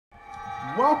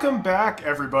Welcome back,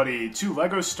 everybody, to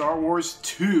LEGO Star Wars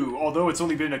 2. Although it's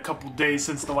only been a couple days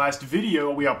since the last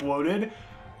video we uploaded,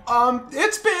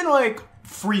 it's been like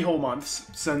 3 whole months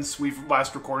since we've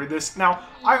last recorded this. Now,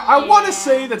 I want to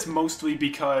say that's mostly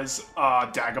because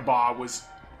Dagobah was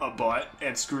a butt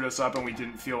and screwed us up and we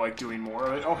didn't feel like doing more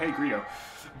of it. Oh, hey, Greedo.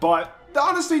 But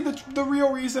honestly, the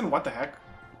real reason... What the heck?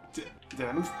 Did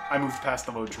I move? I moved past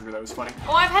the load trigger. That was funny.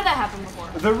 Oh, I've had that happen before.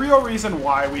 The real reason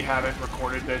why we haven't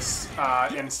recorded this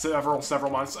in several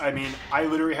months, I mean, I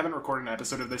literally haven't recorded an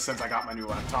episode of this since I got my new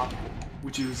laptop,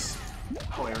 which is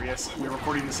hilarious. We were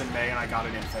recording this in May and I got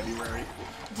it in February.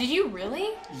 Did you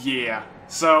really? Yeah.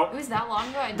 So it was that long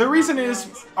ago? The reason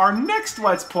is our next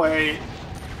Let's Play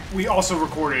we also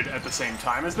recorded at the same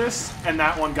time as this, and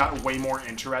that one got way more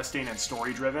interesting and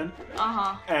story-driven.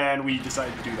 And we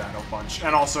decided to do that a bunch.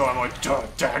 And also, I'm like, duh,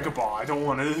 Dagobah, I don't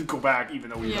want to go back, even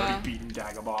though we've already beaten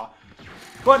Dagobah.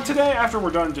 But today, after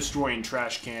we're done destroying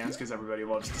trash cans, because everybody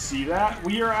loves to see that,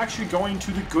 we are actually going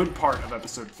to the good part of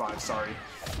Episode 5, sorry.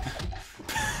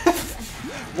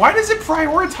 Why does it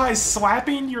prioritize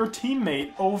slapping your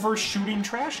teammate over shooting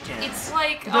trash cans? It's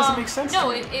like... It doesn't make sense to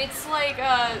me. It's like,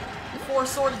 Four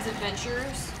Swords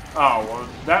Adventures. Oh, well,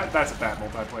 that's a bad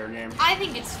multiplayer game. I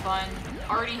think it's fun.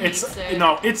 Artie hates it.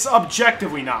 No, it's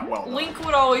objectively not well done. Link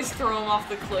would always throw him off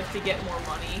the cliff to get more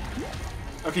money.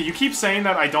 Okay, you keep saying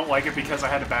that I don't like it because I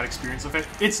had a bad experience with it.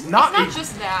 It's not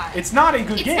just that. It's not a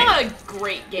good game. It's not a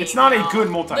great game. It's not a good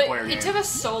multiplayer game. It took us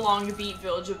so long to beat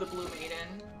Village of the Blue Maiden.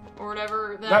 Or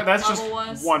whatever that's just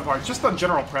was. One part. Just the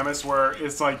general premise where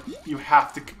it's like you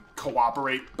have to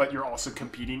cooperate, but you're also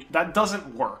competing. That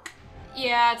doesn't work.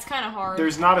 Yeah, it's kind of hard.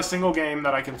 There's not a single game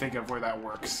that I can think of where that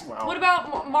works well. What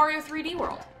about Mario 3D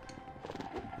World?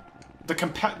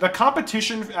 The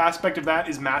competition aspect of that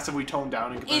is massively toned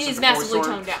down in comparison to It is massively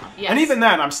toned down, yes. And even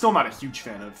then, I'm still not a huge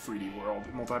fan of 3D World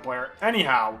multiplayer.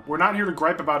 Anyhow, we're not here to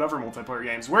gripe about other multiplayer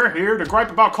games. We're here to gripe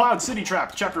about Cloud City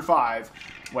Trap, Chapter 5.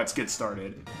 Let's get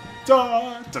started.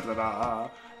 Da, da, da, da.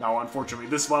 Now, unfortunately,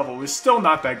 this level is still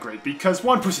not that great because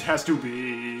one person has to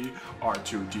be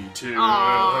R2-D2.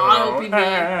 I'll be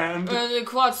the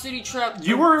Cloud City Trap.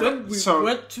 You were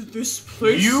went to this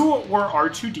place. You were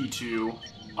R2-D2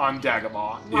 on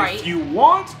Dagobah. Right. If you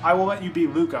want, I will let you be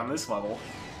Luke on this level.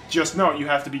 Just know you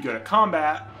have to be good at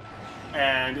combat,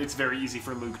 and it's very easy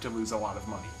for Luke to lose a lot of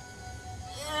money.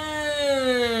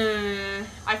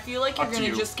 I feel like you're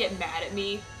gonna just get mad at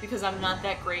me because I'm not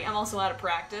that great. I'm also out of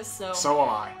practice, so... So am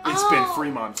I. It's been 3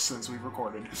 months since we've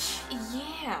recorded.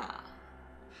 Yeah.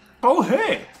 Oh,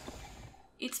 hey!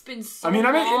 It's been so long.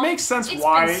 I mean, it makes sense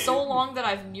why... It's been so long that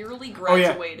I've nearly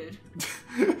graduated. Oh,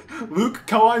 yeah. Luke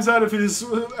climbs out of his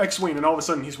X-Wing and all of a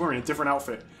sudden he's wearing a different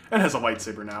outfit and has a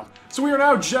lightsaber now. So we are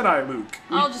now Jedi Luke.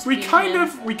 We kind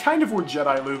of were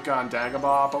Jedi Luke on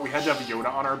Dagobah, but we had to have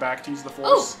Yoda on our back to use the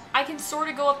Force. Oh, I can sort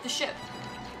of go up the ship,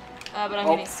 but I'm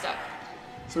getting stuck.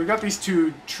 So we got these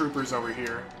 2 troopers over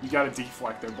here. You got to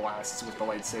deflect their blasts with the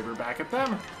lightsaber back at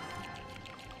them.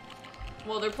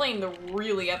 Well, they're playing the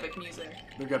really epic music.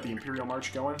 They've got the Imperial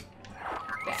March going.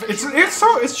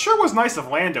 It sure was nice of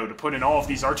Lando to put in all of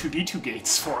these R2-D2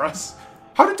 gates for us.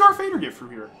 How did Darth Vader get through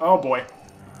here? Oh boy.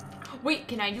 Wait,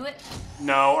 can I do it?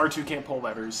 No, R2 can't pull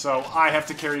levers, so I have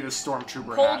to carry this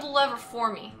Stormtrooper hat. Hold the lever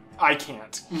for me. I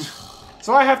can't.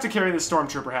 So I have to carry this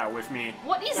Stormtrooper hat with me.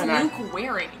 What is Luke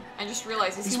wearing? I just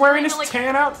realized he's wearing his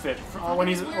tan outfit when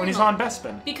he's on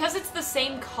Bespin. Because it's the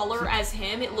same color as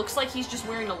him, it looks like he's just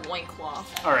wearing a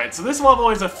loincloth. Alright, so this level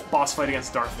is a boss fight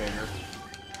against Darth Vader.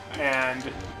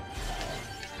 And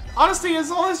honestly, as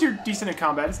long as you're decent at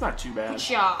combat, it's not too bad.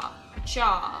 Cha.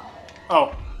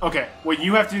 Oh, okay. Well,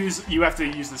 you have to use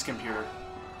this computer.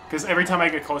 Because every time I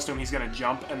get close to him, he's gonna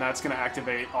jump, and that's gonna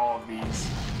activate all of these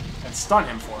and stun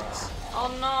him for us.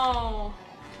 Oh no.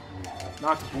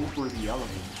 Not Booper the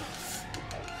elephant.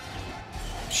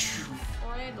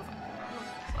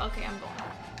 Okay, I'm going.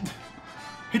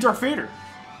 Hey, Darth Vader.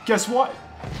 Guess what?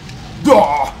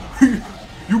 Duh!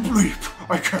 You bleep.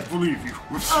 I can't believe you.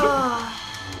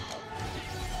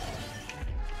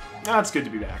 It's good to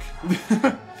be back.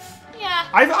 Yeah.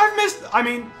 I've missed. I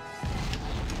mean,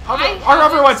 our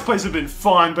other Let's Plays have been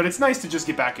fun, but it's nice to just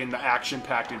get back in the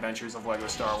action-packed adventures of LEGO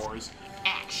Star Wars.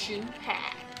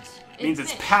 Action-packed. Means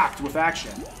it's packed with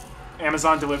action.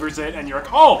 Amazon delivers it, and you're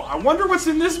like, oh, I wonder what's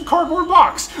in this cardboard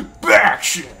box.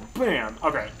 Action! Bam!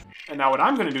 Okay. And now what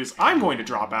I'm going to do is I'm going to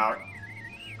drop out,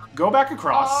 go back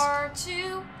across.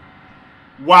 R2.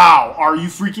 Wow, are you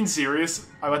freaking serious?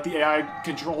 I let the AI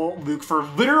control Luke for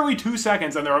literally 2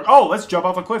 seconds, and they're like, oh, let's jump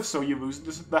off a cliff so you lose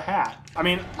the hat. I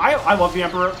mean, I love the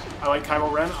Emperor. I like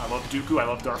Kylo Ren. I love Dooku. I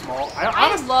love Darth Maul.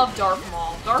 I love Darth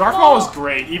Maul. Darth Maul was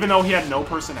great, even though he had no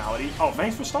personality. Oh,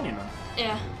 thanks for studying them.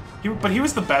 Yeah. But he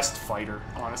was the best fighter,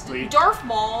 honestly. Darth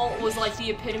Maul was like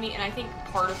the epitome, and I think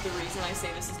part of the reason I say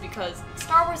this is because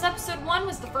Star Wars Episode 1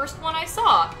 was the first one I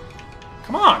saw.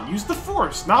 Come on, use the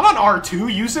Force. Not on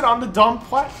R2, use it on the dumb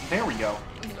There we go.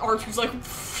 R2's like...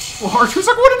 Well, R2's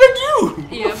like, what did I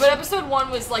do? Yeah, but Episode 1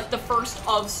 was like the first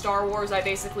of Star Wars I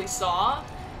basically saw.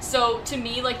 So, to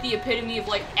me, like, the epitome of,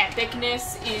 like,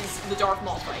 epicness is the Darth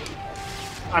Maul fight.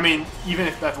 I mean, even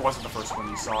if that wasn't the first one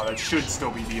you saw, that should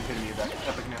still be the epitome of that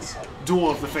epicness.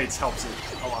 Duel of the Fates helps it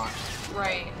a lot.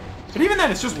 Right. But even then,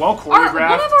 it's just well choreographed.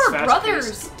 One of our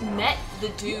brothers met the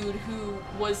dude who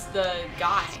was the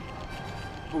guy.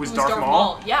 Who was Darth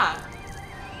Maul? Yeah.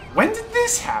 When did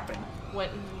this happen? When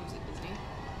he was at Disney.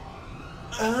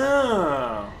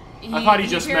 Oh. I thought he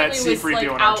just met C-3PO like,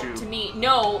 and out R2. To me.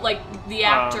 No, like, the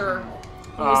actor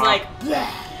who was like,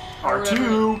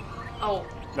 R2. Oh.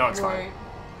 No, it's fine.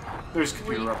 There's a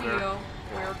computer up there.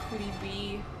 Where could he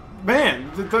be? Man,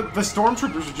 the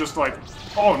stormtroopers are just like,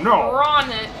 oh no. We're on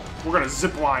it. We're gonna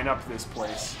zip line up this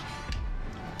place.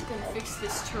 We're gonna fix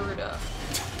this turd up.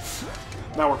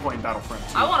 Now we're playing Battlefront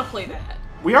 2. I want to play that.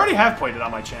 We already have played it on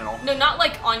my channel. No, not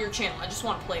like on your channel. I just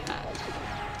want to play that.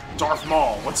 Darth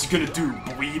Maul, what's he gonna do?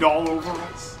 Bleed all over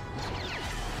us?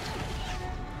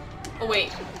 Oh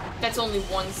wait, that's only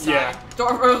one side. Yeah.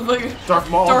 Darth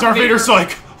Maul. Darth Vader's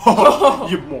like, oh,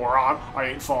 you moron. I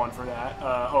ain't falling for that.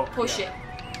 Push it.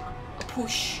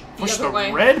 Push the push other way.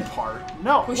 The red part?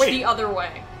 No, push wait. the other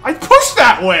way. I pushed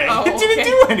that way! Oh, it didn't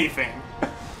do anything!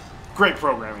 Great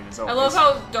programming as always. I love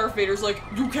how Darth Vader's like,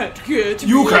 you can't get me.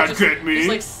 You can't get me! He's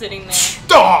like sitting there.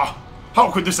 Ah!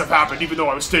 How could this have happened even though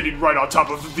I was standing right on top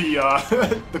of the,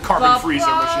 the carbon freezer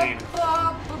machine?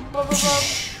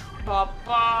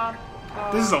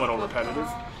 This is a little repetitive.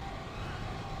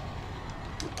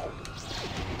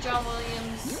 John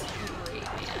Williams, you great,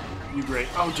 man. You great.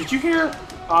 Oh, did you hear,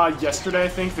 yesterday, I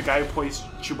think, the guy who plays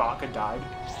Chewbacca died?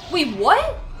 Wait,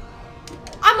 what?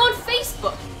 I'm on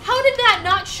Facebook. How did that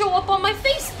not show up on my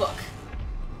Facebook?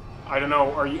 I don't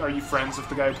know. Are you friends with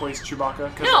the guy who plays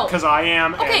Chewbacca? No. Because I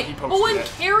am, okay, and he posted but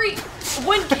it.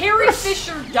 when Carrie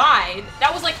Fisher died,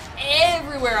 that was like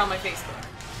everywhere on my Facebook.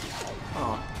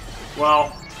 Oh.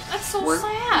 Well. That's so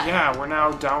sad. Yeah, we're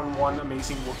now down one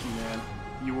amazing Wookiee man.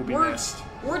 You will be missed.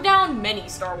 We're down many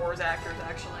Star Wars actors,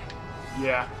 actually.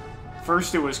 Yeah.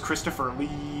 First it was Christopher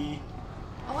Lee.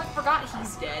 Oh, I forgot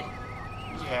he's dead.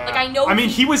 Yeah. Like, I know I mean,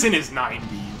 he was in his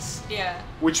 90s. Yeah.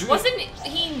 Which wasn't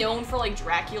he known for, like,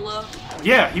 Dracula?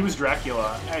 Yeah, he was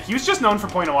Dracula. He was just known for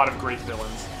playing a lot of great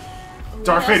villains. Ooh,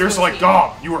 Darth Vader's like,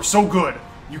 oh, you are so good.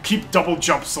 You keep double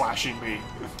jump slashing me.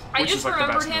 I just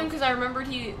remembered him because I remembered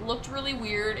he looked really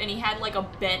weird and he had, like, a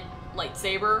bent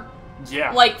lightsaber.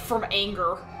 Yeah. Like, from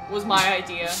anger was my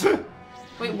idea.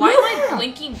 Wait, why am I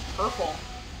blinking purple?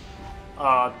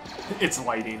 It's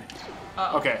lighting.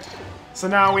 Uh-oh. Okay. So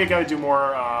now we gotta do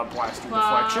more, blaster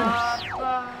deflection.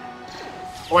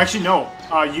 Oh, actually, no.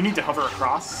 You need to hover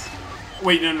across.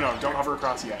 Wait, no, don't hover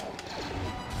across yet.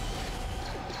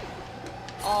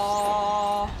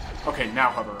 Okay, now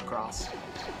hover across.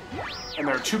 And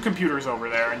there are 2 computers over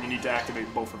there, and you need to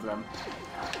activate both of them.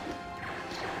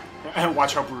 And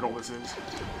watch how brutal this is.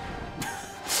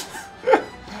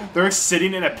 They're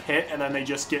sitting in a pit, and then they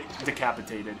just get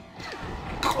decapitated.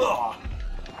 Ugh.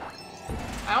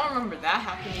 I don't remember that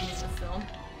happening in the film.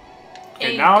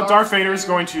 Okay, now Darth Vader is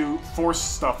going to force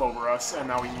stuff over us, and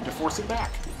now we need to force it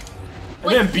back. And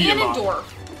like then beat him up. Ganondorf.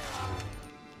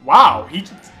 Wow, he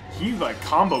like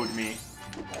comboed me.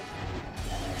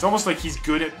 It's almost like he's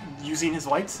good at using his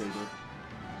lightsaber.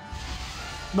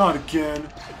 Not again.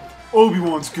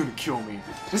 Obi-Wan's gonna kill me.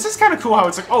 This is kind of cool how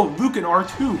it's like, oh, Luke and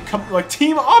R2 come like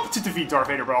team up to defeat Darth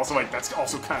Vader, but also like that's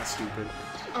also kind of stupid.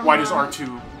 Why does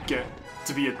R2 get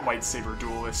to be a lightsaber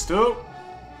duelist? Oh.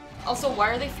 Also, why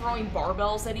are they throwing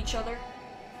barbells at each other?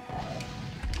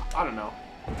 I don't know.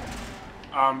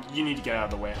 You need to get out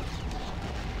of the way.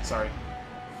 Sorry.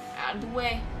 Out of the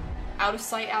way. Out of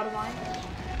sight, out of mind.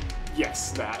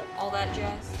 Yes, that. All that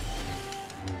jazz.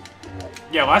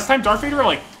 Yeah, last time Darth Vader,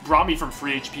 like, brought me from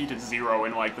free HP to 0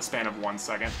 in, like, the span of 1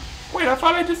 second. Wait, I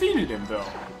thought I defeated him, though.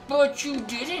 But you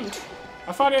didn't.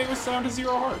 I thought it was down to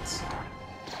 0 hearts.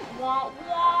 Wah,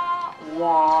 wah.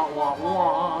 Wah, wah,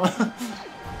 wah.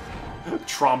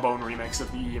 Trombone remix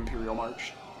of the Imperial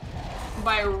March.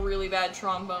 by a really bad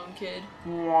trombone kid.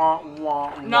 Wah,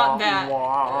 wah, Not wah, that.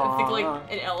 wah. I think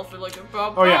like an elephant, like a.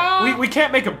 Oh yeah, we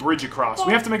can't make a bridge across.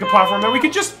 We have to make a platform that we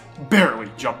can just barely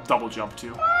double jump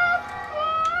to.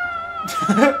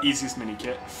 Easiest mini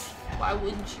kit. Why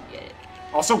wouldn't you get it?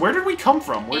 Also, where did we come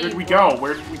from? Where did we go?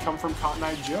 Where did we come from, Cotton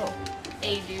Eye Joe?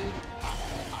 Hey, dude.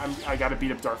 I gotta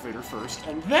beat up Darth Vader first,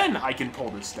 and then I can pull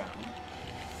this down.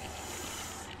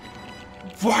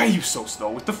 Why are you so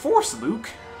slow with the Force, Luke?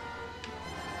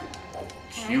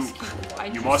 Cute.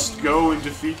 You must go and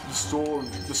defeat the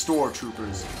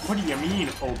stormtroopers. What do you mean,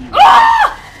 Obi-Wan?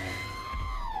 Ah!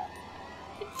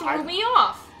 It threw me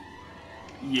off.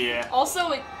 Yeah.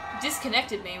 Also, it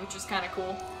disconnected me, which is kind of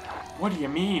cool. What do you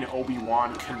mean,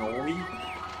 Obi-Wan Kenobi?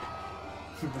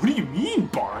 What do you mean,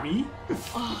 Barney?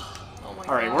 Oh my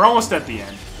Alright, God. we're almost at the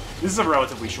end. This is a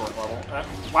relatively short level.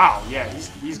 Wow, yeah,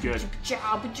 he's good.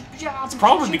 It's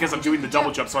probably because I'm doing the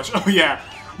double jump, so I should... Oh yeah,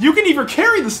 you can either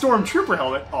carry the Stormtrooper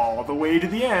helmet all the way to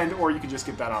the end, or you can just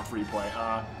get that on free play.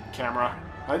 Camera.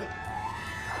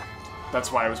 That's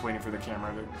why I was waiting for the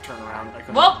camera to turn around. I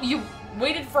couldn't... Well, you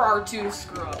waited for R2 to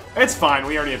screw up. It's fine,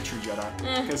 we already have True Jedi,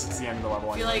 because it's the end of the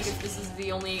level. I feel anyways. like if this is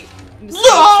the only mistake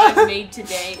I've made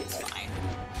today, it's fine.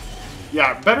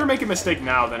 Yeah, better make a mistake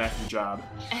now than at your job.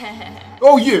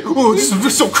 Oh yeah, oh this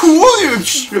is so cool!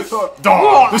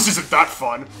 Duh, this isn't that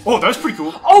fun. Oh, that's pretty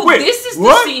cool. Oh, wait, this is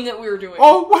what? the scene that we were doing.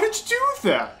 Oh, why did you do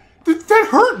that? That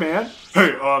hurt, man.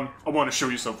 Hey, I want to show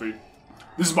you something.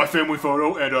 This is my family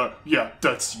photo, and yeah,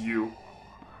 that's you.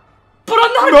 But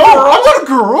I'm not a No, girl! I'm not a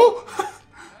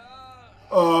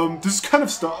girl! This is kind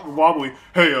of wobbly.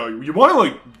 Hey, you want to,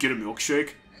 like, get a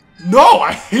milkshake? No,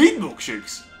 I hate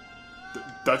milkshakes.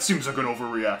 That seems like an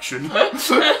overreaction.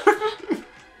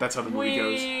 That's how the movie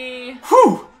goes.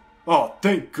 Whew! Oh,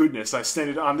 thank goodness I'm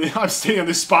staying on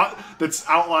this spot that's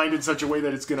outlined in such a way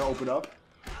that it's gonna open up.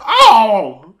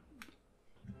 Ow!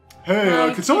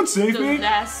 Hey, can someone save me?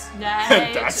 Last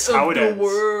night That's how it ends.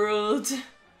 World.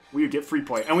 We get free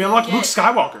play, and we unlock Luke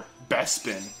Skywalker. Best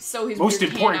spin. So his most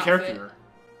weird important can character.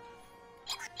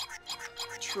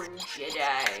 True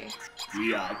Jedi.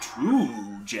 We are true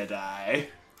Jedi.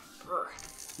 Brr.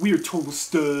 We are total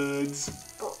studs.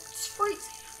 Brr. It's crazy.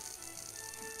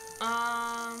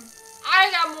 I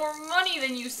got more money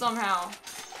than you somehow.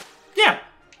 Yeah,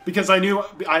 because I knew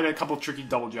I had a couple tricky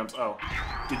double jumps. Oh,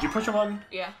 did you push a button?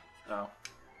 Yeah. Oh,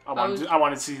 I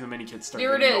wanted to see the mini kit start.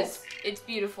 There it getting is. built. It's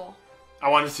beautiful. I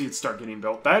wanted to see it start getting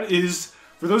built. That is,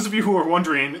 for those of you who are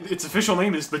wondering, its official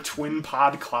name is the Twin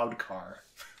Pod Cloud Car.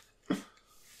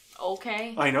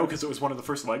 Okay. I know, because it was one of the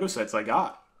first Lego sets I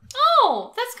got.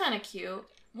 Oh, that's kind of cute.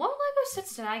 What Lego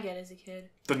sets did I get as a kid?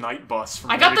 The Night Bus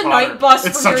from I got Harry the Potter. Night Bus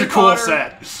It's from such Harry a cool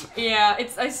Potter. set. Yeah,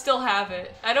 I still have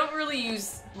it. I don't really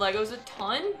use Legos a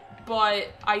ton, but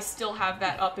I still have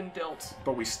that up and built.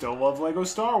 But we still love Lego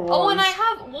Star Wars. Oh, and I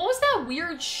have, what was that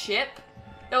weird ship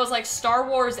that was like Star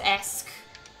Wars-esque?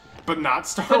 But not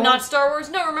Star But Wars? not Star Wars?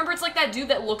 No, remember it's like that dude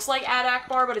that looks like Ad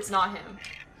Akbar, but it's not him.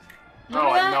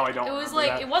 Remember that? No, I don't. It was remember like,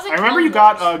 that. it wasn't I remember you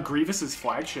Clone Wars. got Grievous's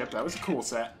flagship. That was a cool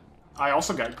set. I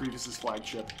also got Grievous's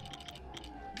flagship.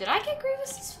 Did I get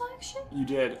Grievous's flagship? You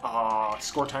did.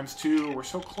 Score times 2. We're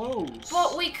so close.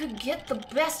 But we could get the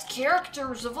best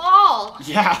characters of all.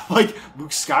 Yeah, like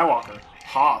Luke Skywalker,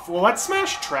 Hoth. Well, let's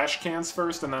smash trash cans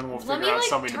first, and then we'll Let me figure out like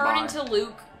something to turn buy. into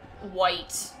Luke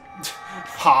white.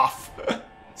 Hoth.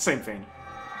 Same thing.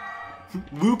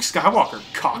 Luke Skywalker,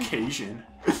 Caucasian.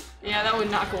 Yeah, that would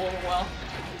not go over well.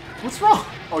 What's wrong?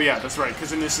 Oh yeah, that's right,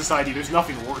 because in this society, there's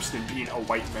nothing worse than being a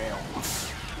white male.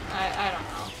 I don't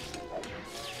know.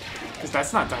 Because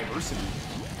that's not diversity.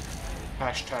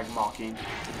 Hashtag mocking.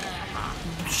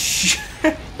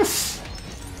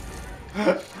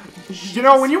 You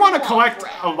know, when you want to collect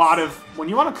a lot of,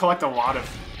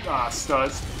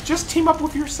 studs, just team up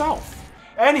with yourself.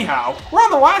 Anyhow, we're on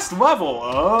the last level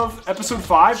of Episode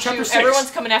 5, Chapter 6.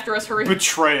 Everyone's coming after us, hurry.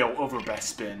 Betrayal over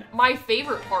Bespin. My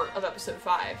favorite part of Episode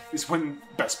 5. Is when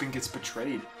Bespin gets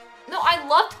betrayed. No, I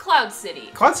loved Cloud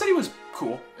City. Cloud City was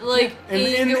cool. Like,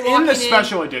 In you're the walking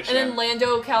special edition. And then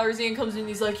Lando Calrissian comes in and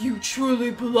he's like, you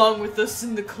truly belong with us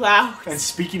in the clouds. And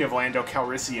speaking of Lando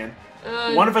Calrissian,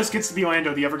 one of us gets to be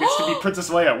Lando, the other gets to be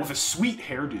Princess Leia with a sweet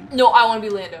hairdo. No, I want to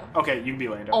be Lando. Okay, you can be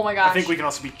Lando. Oh my gosh. I think we can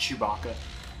also be Chewbacca.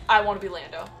 I want to be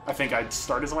Lando. I think I'd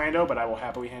start as Lando, but I will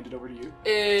happily hand it over to you.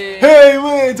 Hey,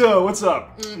 Lando, what's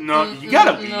up? No, you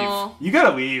gotta leave. no. You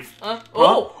gotta leave. Oh,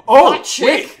 oh, hot chick.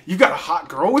 wait, you got a hot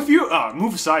girl with you?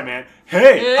 Move aside, man.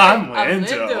 Hey, I'm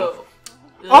Lando.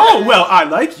 Oh, well, I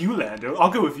like you, Lando.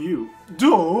 I'll go with you.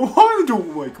 No, I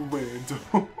don't like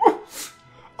Lando.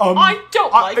 I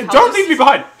don't like how Don't this leave me is-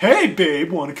 behind. Hey,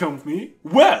 babe, want to come with me?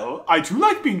 Well, I do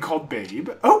like being called babe.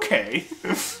 Okay.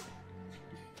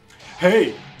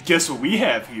 Hey, guess what we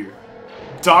have here?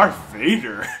 Darth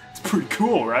Vader. It's pretty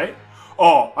cool, right?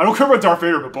 Oh, I don't care about Darth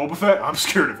Vader, but Boba Fett, I'm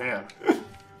scared of him.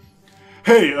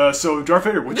 Hey, so Darth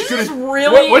Vader, what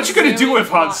you gonna do with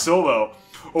Han Solo?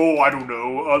 Oh, I don't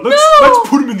know. Let's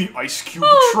put him in the ice cube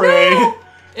tray. No.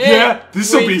 Yeah,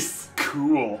 this will be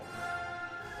cool,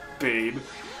 babe.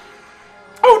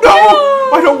 Oh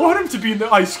no! I don't want him to be in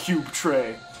the ice cube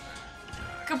tray.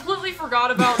 Completely forgot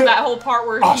about that whole part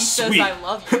where he says I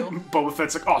love you. Boba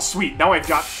Fett's like, oh sweet, now I've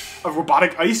got a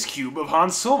robotic ice cube of Han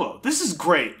Solo. This is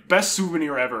great. Best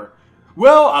souvenir ever.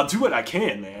 Well, I'll do what I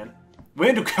can, man.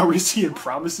 Lando Calrissian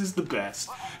promises the best.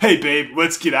 Hey babe,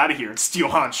 let's get out of here and steal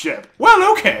Han's ship.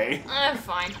 Well, okay.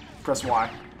 Fine. Press Y.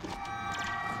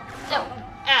 No.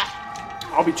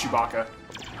 I'll be Chewbacca.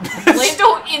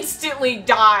 Lando instantly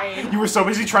died. You were so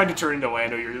busy trying to turn into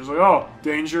Lando, you're just like, oh,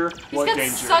 danger. What danger?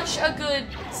 He's got such a good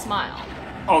smile.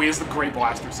 Oh, he has the great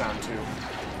blaster sound too.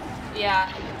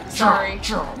 Yeah. Sorry.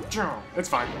 It's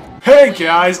fine. Hey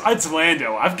guys, it's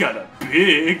Lando. I've got a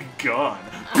big gun.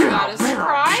 I've got a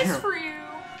surprise for you.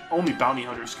 Only bounty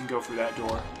hunters can go through that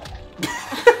door.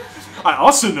 I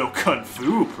also know Kung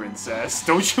Fu, princess.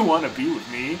 Don't you want to be with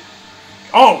me?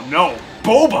 Oh no,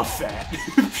 Boba Fett!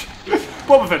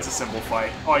 Boba Fett's a simple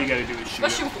fight. All you gotta do is shoot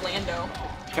Especially him. with Lando.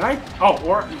 Can I? Oh,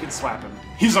 or you can slap him.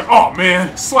 He's like, oh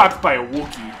man, slapped by a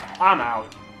Wookiee. I'm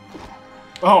out.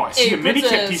 Oh, I see a mini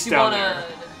kit piece down there.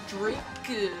 Drink,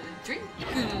 drink.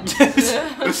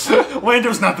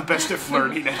 Lando's not the best at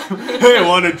flirting. Hey, I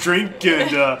want a drink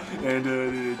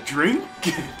and drink.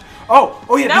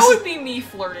 Oh yeah. That would be me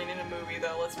flirting in a movie,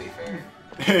 though. Let's be fair.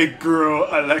 Hey girl,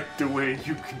 I like the way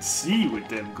you can see with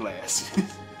them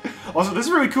glasses. Also, this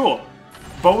is really cool.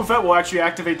 Boba Fett will actually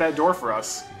activate that door for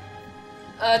us.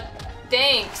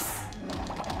 Thanks.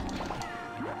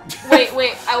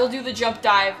 Wait, I will do the jump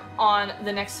dive on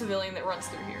the next civilian that runs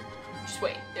through here. Just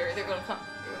wait, they're gonna come.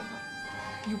 They're gonna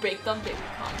come. You bake them, they will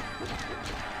come.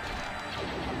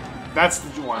 That's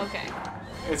the one. Okay.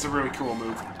 It's a really cool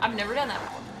move. I've never done that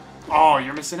before. Oh,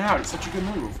 you're missing out. It's such a good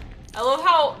move. I love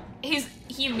how he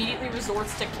immediately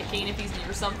resorts to kicking if he's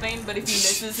near something, but if he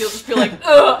misses, he'll just be like,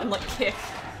 ugh, and like kick.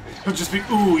 He'll just be,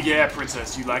 ooh, yeah,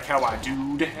 princess, you like how I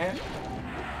do that?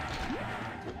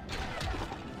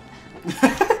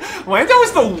 Lando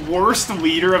is the worst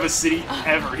leader of a city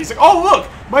ever. He's like, oh, look,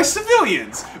 my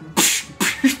civilians.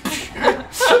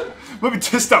 Let me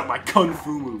test out my kung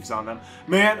fu moves on them.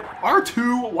 Man,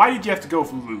 R2, why did you have to go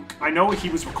for Luke? I know he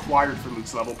was required for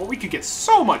Luke's level, but we could get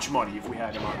so much money if we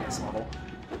had him on this level.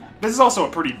 This is also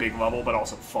a pretty big level, but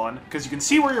also fun, because you can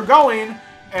see where you're going,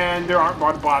 and there aren't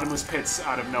bottomless pits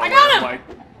out of nowhere. I got him! Like,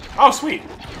 oh, sweet.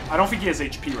 I don't think he has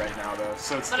HP right now, though,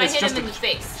 so it's, But I it's hit just him in a, the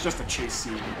face. It's just a chase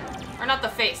scene. Or not the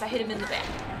face, I hit him in the back.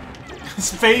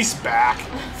 His face back.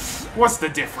 What's the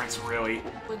difference, really?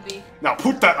 Would be. Now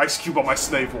put that ice cube on my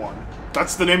slave one.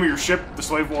 That's the name of your ship, the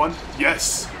slave one?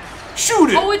 Yes. Shoot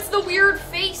it! Oh, it's the weird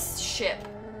face ship.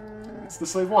 It's the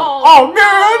slave one. Oh,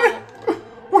 man!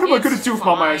 What am I gonna It's do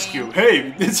without my ice fine. cube?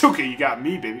 Hey, it's okay, you got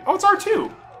me, baby. Oh, it's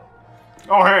R2.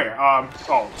 Oh, hey,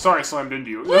 oh, sorry I slammed into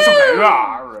you. That's okay. Woo!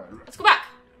 Ah, all right. Let's go back.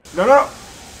 No, no.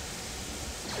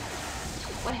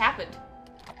 What happened?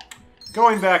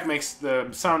 Going back makes the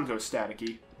sound go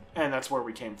staticky, and that's where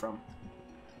we came from.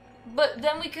 But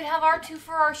then we could have R2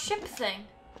 for our ship thing.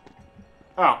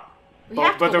 Oh. We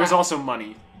have to But go there was back. also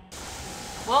money.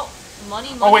 Well, money.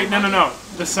 Oh, wait, money. no.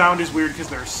 The sound is weird because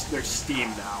there's steam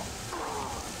now.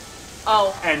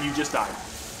 Oh. And you just died.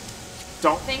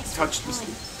 Don't Thanks touch for the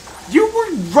telling. steam. You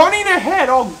were running ahead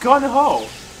all gun-ho.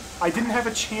 I didn't have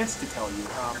a chance to tell you.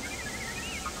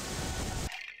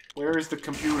 Where is the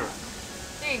computer?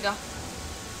 There you go.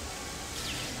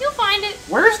 You'll find it.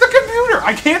 Where's the computer?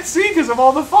 I can't see because of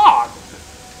all the fog.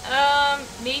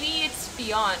 Maybe it's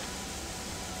beyond.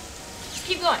 Just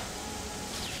keep going.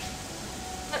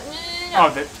 No.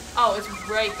 Oh, Oh, it's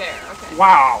right there. Okay.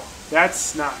 wow.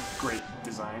 That's not great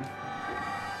design.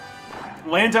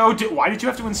 Lando, why did you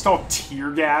have to install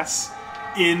tear gas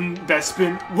in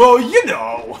Bespin? Well, you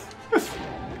know.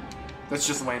 That's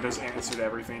just Lando's answer to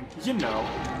everything. You know.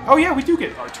 Oh yeah, we do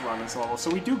get R2 on this level, so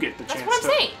we do get the That's chance what I'm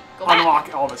to saying. Go back.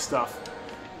 unlock all this stuff.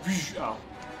 Oh.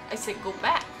 I said go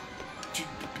back.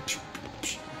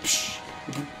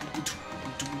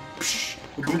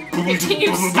 Can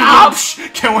you stop?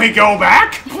 Can we go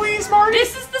back, please, Marty?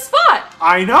 This is the spot.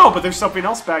 I know, but there's something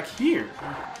else back here.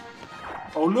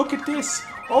 Oh, look at this.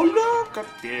 Oh, look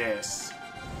at this.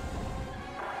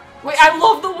 Wait, I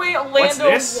love the way What's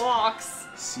Lando this? walks.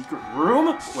 secret room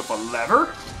with a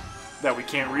lever that we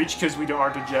can't reach because we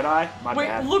aren't a Jedi. My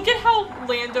bad. Wait, look at how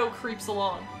Lando creeps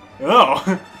along.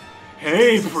 Oh.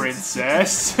 Hey,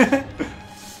 princess.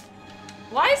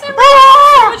 Why is everyone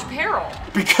in so much peril?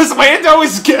 Because Lando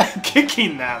is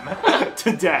kicking them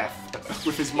to death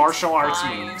with his martial arts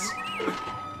moves.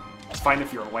 It's fine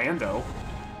if you're Lando.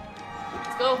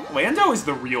 Let's go. Lando is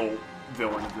the real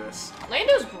villain of this.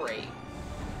 Lando's great.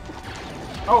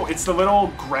 Oh, it's the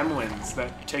little gremlins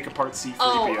that take apart C-3PO.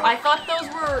 Oh, I thought those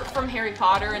were from Harry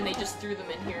Potter and they just threw them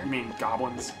in here. You mean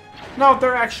goblins? No,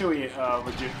 they're actually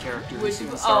legit characters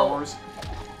in Star Wars.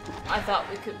 I thought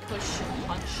we could push and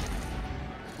punch.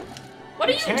 What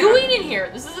are you doing in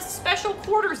here? This is a special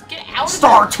quarters. Get out of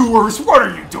Star Tours, what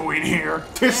are you doing here?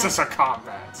 This is a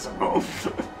combat zone.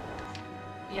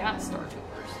 Yeah, Star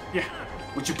Tours. Yeah.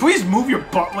 Would you please move your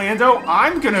butt, Lando?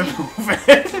 I'm gonna move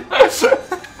it.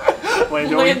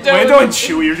 Lando and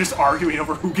Chewie are just arguing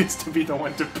over who gets to be the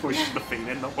one to push the thing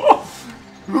in the wall.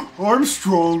 I'm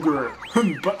stronger,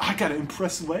 but I gotta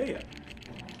impress Leia.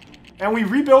 And we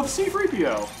rebuild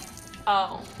C-3PO.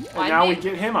 Oh. And now we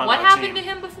get him on What our happened team. to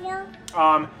him before?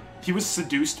 He was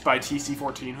seduced by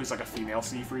TC-14, who's like a female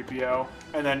C-3PO,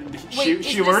 and then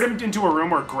she lured him into a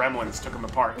room where gremlins took him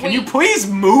apart. Can you please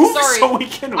move so we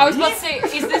can leave? I was about to say,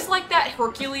 is this like that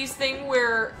Hercules thing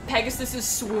where Pegasus is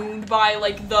swooned by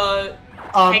like the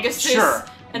Pegasus? Sure.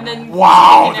 And then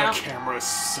wow, the camera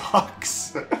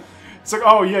sucks. It's like,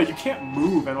 oh yeah, you can't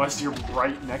move unless you're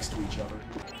right next to each other.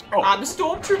 Oh. I'm a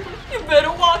stormtrooper. You better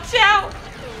watch out.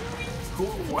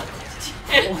 What?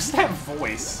 What was that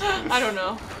voice? I don't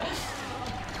know.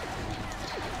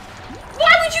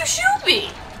 Why would you shoot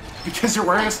me? Because you're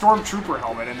wearing a stormtrooper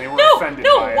helmet and they were offended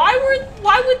by it.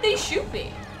 Why would they shoot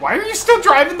me? Why are you still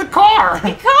driving the car?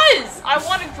 Because I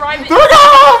want to drive it.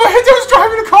 Lando's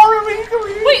driving a car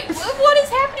illegally. Wait, what is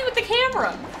happening with the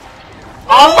camera?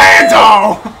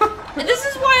 Lando! And this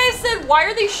is why I said, why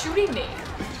are they shooting me?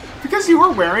 Because you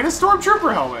were wearing a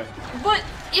stormtrooper helmet. But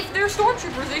if they're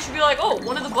stormtroopers, they should be like, oh,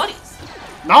 one of the buddies.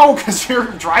 No, because you're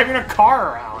driving a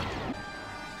car around.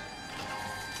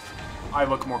 I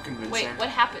look more convincing. Wait, what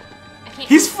happened? I can't.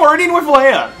 He's flirting with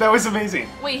Leia. That was amazing.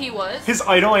 Wait, he was? His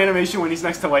idle animation when he's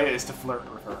next to Leia is to flirt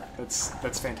with her.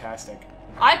 That's fantastic.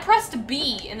 I pressed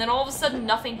B, and then all of a sudden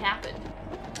nothing happened.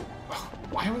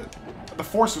 Why would the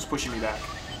Force was pushing me back?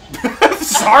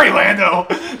 Sorry, Lando.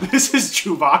 This is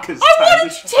Chewbacca's time. I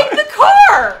wanted to take the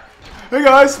car. Hey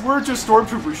guys, we're just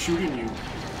stormtroopers shooting you.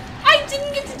 I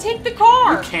didn't get to take the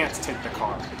car. You can't take the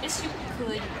car. Yes, you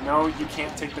could. No, you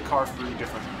can't take the car through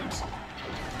different rooms.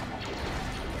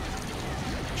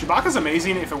 Chewbacca's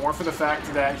amazing if it weren't for the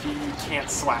fact that he can't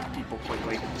slap people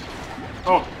quickly.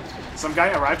 Oh, some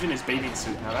guy arrived in his bathing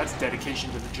suit. Now that's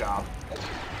dedication to the job.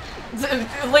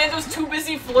 Lando's too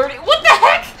busy flirting. What the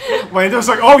heck? Lando's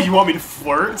like, oh, you want me to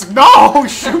flirt? It's like, no,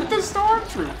 shoot the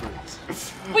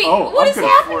stormtroopers. Wait, oh, what is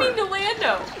happening to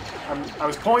Lando? I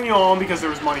was pulling you along because there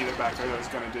was money back there that was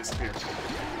going to disappear.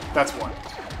 That's what.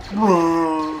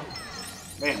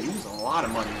 Man, you lose a lot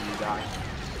of money when you die.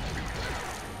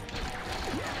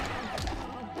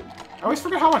 I always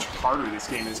forget how much harder this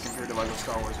game is compared to LEGO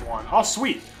Star Wars 1. Oh,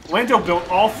 sweet! Lando built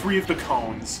all 3 of the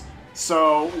cones,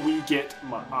 so we get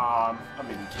a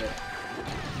mini kit.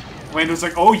 Lando's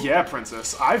like, oh yeah,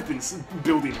 princess, I've been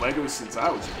building Legos since I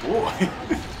was a boy.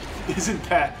 Isn't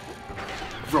that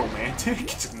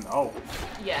romantic? No.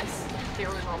 Yes, they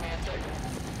were romantic.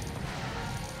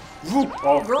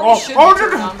 Girls should be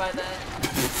turned on by that.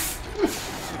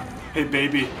 Hey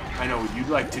baby, I know what you'd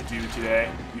like to do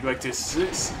today. You'd like to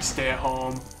stay at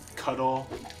home, cuddle,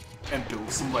 and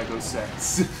build some Lego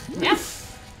sets. Yeah,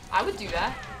 I would do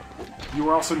that. You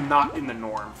are also not in the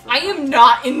norm. I am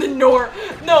not in the norm.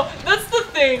 No, that's the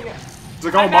thing. It's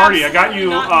like, oh, Marty, I got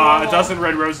you a dozen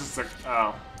red roses. It's like,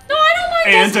 oh. No, I don't like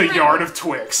and a yard of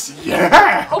Twix.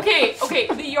 Yeah! Okay,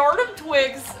 the yard of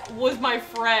Twix was my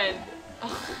friend.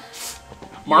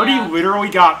 Marty literally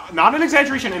got, not an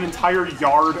exaggeration, an entire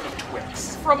yard of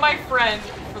Twix. From my friend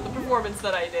for the performance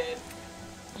that I did.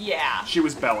 Yeah. She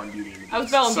was Belle in Beauty and the Beast. I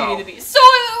was Belle in Beauty and the Beast. So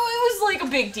it was like a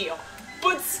big deal.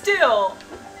 But still,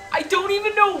 I don't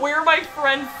even know where my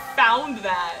friend found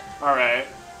that. Alright.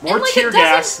 More tear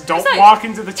gas. Don't walk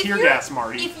into the tear gas,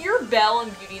 Marty. If you're Belle in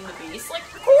Beauty and the Beast, like,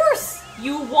 of course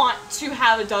you want to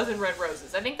have a dozen red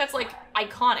roses. I think that's, like,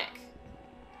 iconic.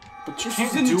 But you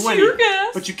can't do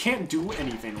anything. But you can't do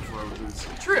anything with roses.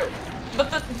 True. But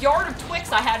the yard of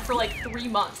Twix I had for, like, 3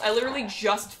 months. I literally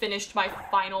just finished my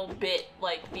final bit,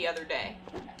 like, the other day.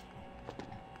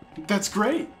 That's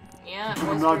great. Yeah, but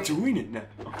I'm not doing it now.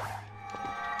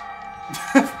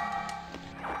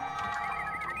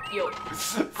 Yo,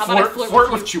 how about I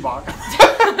flirt with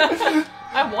Chewbacca?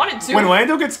 I wanted to. When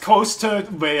Lando gets close to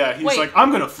Leia, he's like, I'm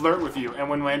gonna flirt with you. And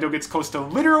when Lando gets close to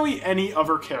literally any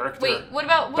other character... Wait, what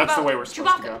about that's the way we're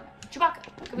supposed to go.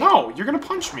 Chewbacca. No, you're gonna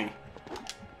punch me.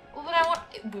 Well, but I want...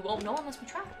 We won't know unless we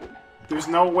try. There's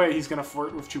no way he's gonna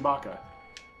flirt with Chewbacca.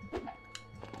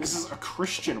 This is a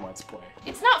Christian Let's Play.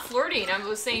 It's not flirting. I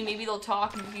was saying maybe they'll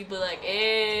talk and he'll be like,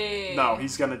 hey. No,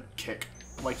 he's gonna kick.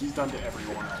 Like he's done to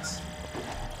everyone else.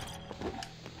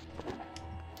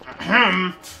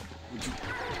 Ahem.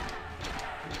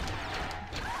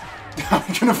 How are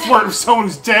you gonna flirt with someone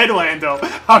who's dead, Lando?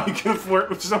 How are you gonna flirt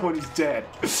with someone who's dead?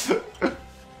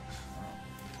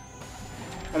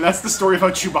 And that's the story of how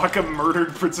Chewbacca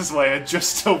murdered Princess Leia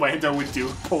just so Lando would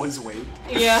pull his weight.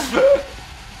 Yeah.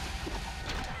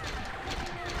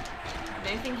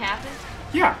 Anything happened?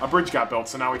 Yeah, a bridge got built,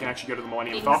 so now we can actually go to the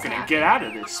Millennium Falcon and get out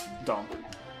of this dump.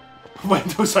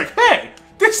 Lando's like, hey,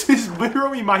 this is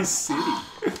literally my city.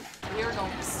 We are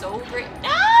going so great.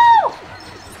 No!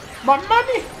 My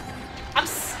money! I'm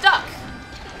stuck.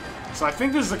 So I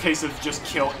think this is a case of just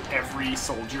kill every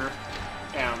soldier.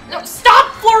 And no,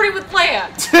 stop flirting with Leia!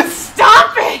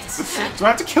 Stop it! Do I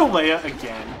have to kill Leia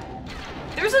again?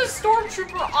 There's a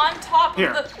stormtrooper on top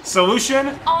Here, of the...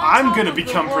 solution, I'm gonna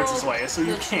become Princess Leia, so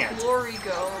you can't. Glory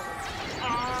go.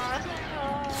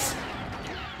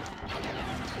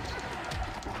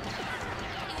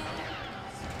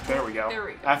 There we go. There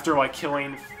we go. After, like,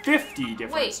 killing 50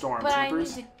 different stormtroopers. But I need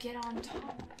to get on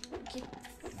top. Get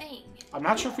the thing. I'm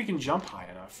not sure if we can jump high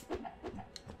enough.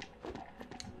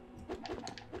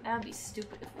 That would be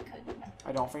stupid if we could.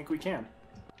 I don't think we can.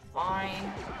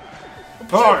 Fine.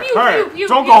 Hey,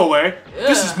 don't go away.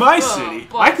 This is my city.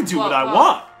 I can do what I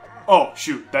want. Oh,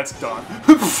 shoot, that's done.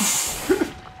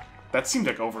 That seemed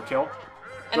like overkill.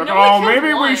 Like, oh,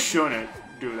 maybe we shouldn't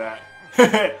do that.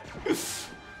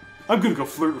 I'm gonna go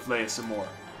flirt with Leia some more.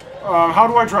 How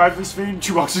do I drive this thing?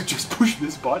 Chewbacca, just push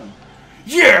this button.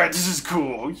 Yeah, this is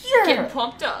cool. Yeah. Getting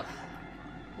pumped up.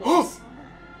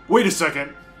 Wait a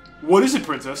second. What is it,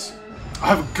 Princess? I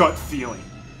have a gut feeling.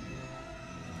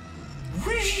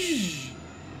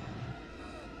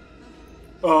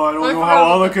 Oh, I don't know how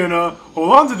long I can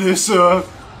hold on to this. Oh,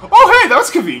 hey, that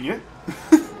was convenient.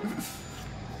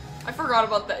 I forgot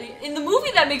about that. In the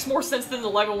movie, that makes more sense than the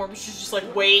Lego one, but she's just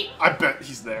like, wait. I bet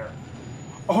he's there.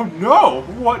 Oh no!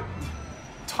 What?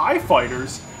 TIE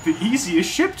fighters? The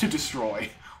easiest ship to destroy.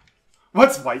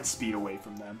 What's light speed away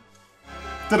from them?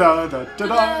 Da-da,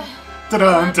 da-da-da.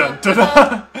 Da-da,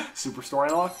 da-da-da. Super story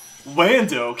unlock.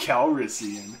 Lando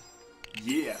Calrissian.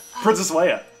 Yeah. Princess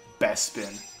Leia.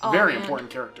 Bespin. Oh, Very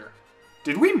important character.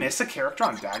 Did we miss a character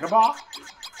on Dagobah?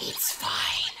 It's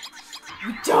fine.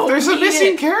 We don't There's a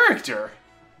missing character.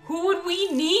 Who would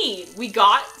we need? We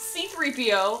got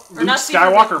C-3PO. Luke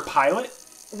Skywalker pilot?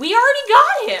 We already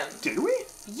got him. Did we?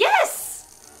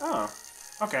 Yes. Oh.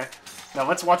 Okay. Now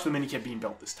let's watch the minikit being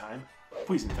built this time.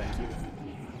 Please and thank you.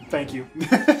 Thank you.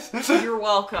 You're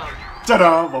welcome.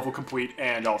 Ta-da! Level complete,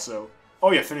 and also...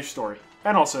 Oh yeah, finished story.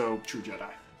 And also True Jedi.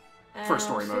 First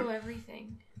story mode.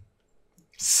 Everything.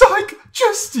 Psych!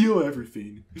 Just steal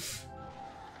everything.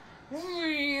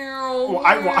 Well,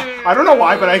 I don't know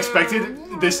why, but I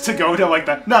expected this to go to like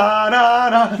the na na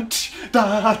na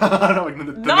da da like the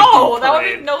no, that would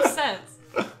make no sense.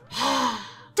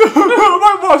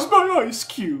 I lost my ice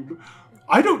cube.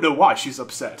 I don't know why she's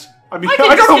upset. I mean,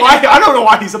 I don't know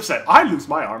why he's upset. I lose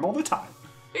my arm all the time.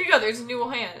 Here you go. There's a new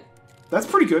hand. That's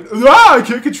pretty good. Ah, I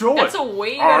can't control it. That's a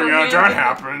way better hand. Oh yeah, that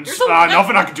happens.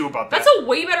 Nothing I can do about that. That's a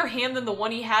way better hand than the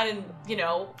one he had in, you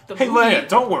know, the movie. Hey Leia,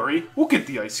 don't worry. We'll get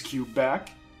the ice cube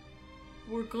back.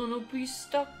 We're gonna be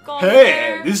stuck on Hey,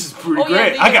 there. this is pretty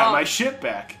great. I got my ship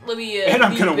back. Let me, and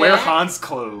I'm gonna wear Han's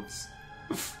clothes.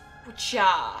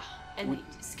 Cha. And we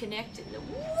disconnected the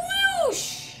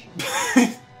whoosh.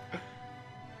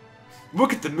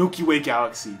 Look at the Milky Way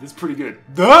galaxy. That's pretty good.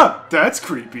 That's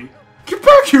creepy. Get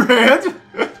back your hand!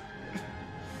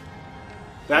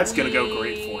 That's gonna go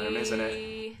great for him, isn't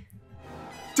it?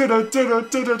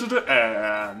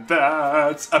 And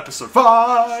that's episode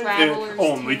 5. It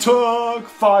only took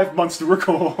 5 months to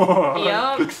record.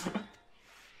 Yep.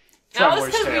 That was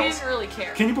because we didn't really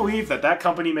care. Can you believe that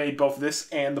company made both this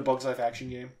and the Bugs Life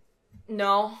action game?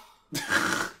 No.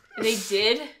 They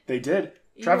did? They did.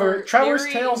 Traveler's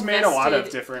Tales made a lot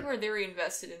of different... You were very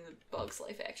invested in the Bugs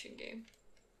Life action game.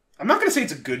 I'm not gonna say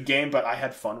it's a good game, but I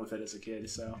had fun with it as a kid,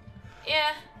 so...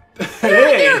 Yeah.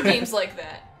 There are games like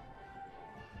that.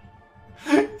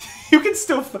 You can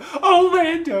still... Oh,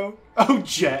 Lando! Oh,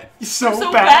 Jet. You're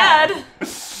so bad!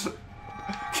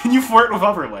 Can you flirt with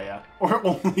other Leia? Or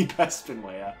only Bespin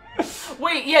Leia?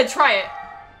 Wait, yeah, try it.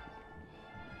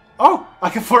 I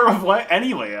can flirt with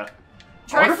any Leia.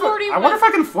 Try flirting with... I wonder if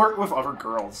I can flirt with other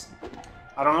girls.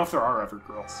 I don't know if there are other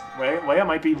girls. Leia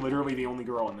might be literally the only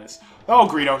girl in this. Oh,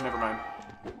 Greedo, never mind.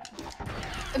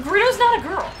 Greedo's not a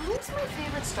girl. Who's my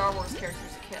favorite Star Wars character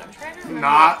as a kid? I'm trying to remember.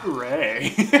 Not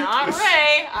Rey. Not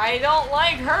Rey. I don't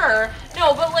like her.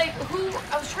 No, but like, who...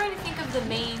 I was trying to think of the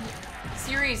main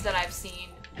series that I've seen.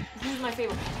 Who's my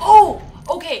favorite? Oh!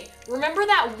 Okay, remember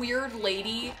that weird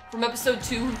lady from episode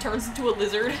 2 who turns into a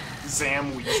lizard?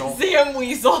 Zam Weasel. Zam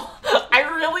Weasel. I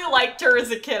really liked her as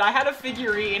a kid. I had a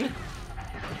figurine.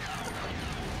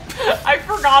 I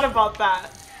forgot about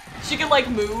that. She could, like,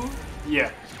 move.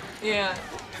 Yeah. Yeah.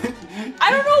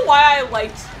 I don't know why I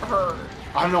liked her.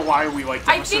 I don't know why we liked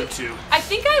episode 2. I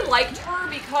think I liked her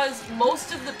because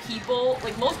most of the people,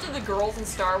 like, most of the girls in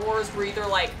Star Wars were either,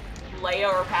 like,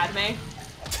 Leia or Padme.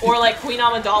 Or, like, Queen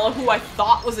Amidala, who I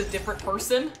thought was a different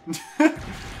person.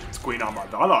 It's Queen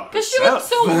Amidala. Because she looked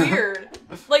so weird.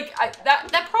 Like,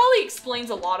 that probably explains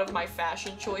a lot of my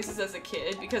fashion choices as a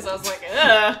kid, because I was like,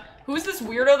 ugh, who's this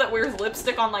weirdo that wears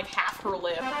lipstick on, like, half her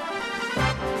lip?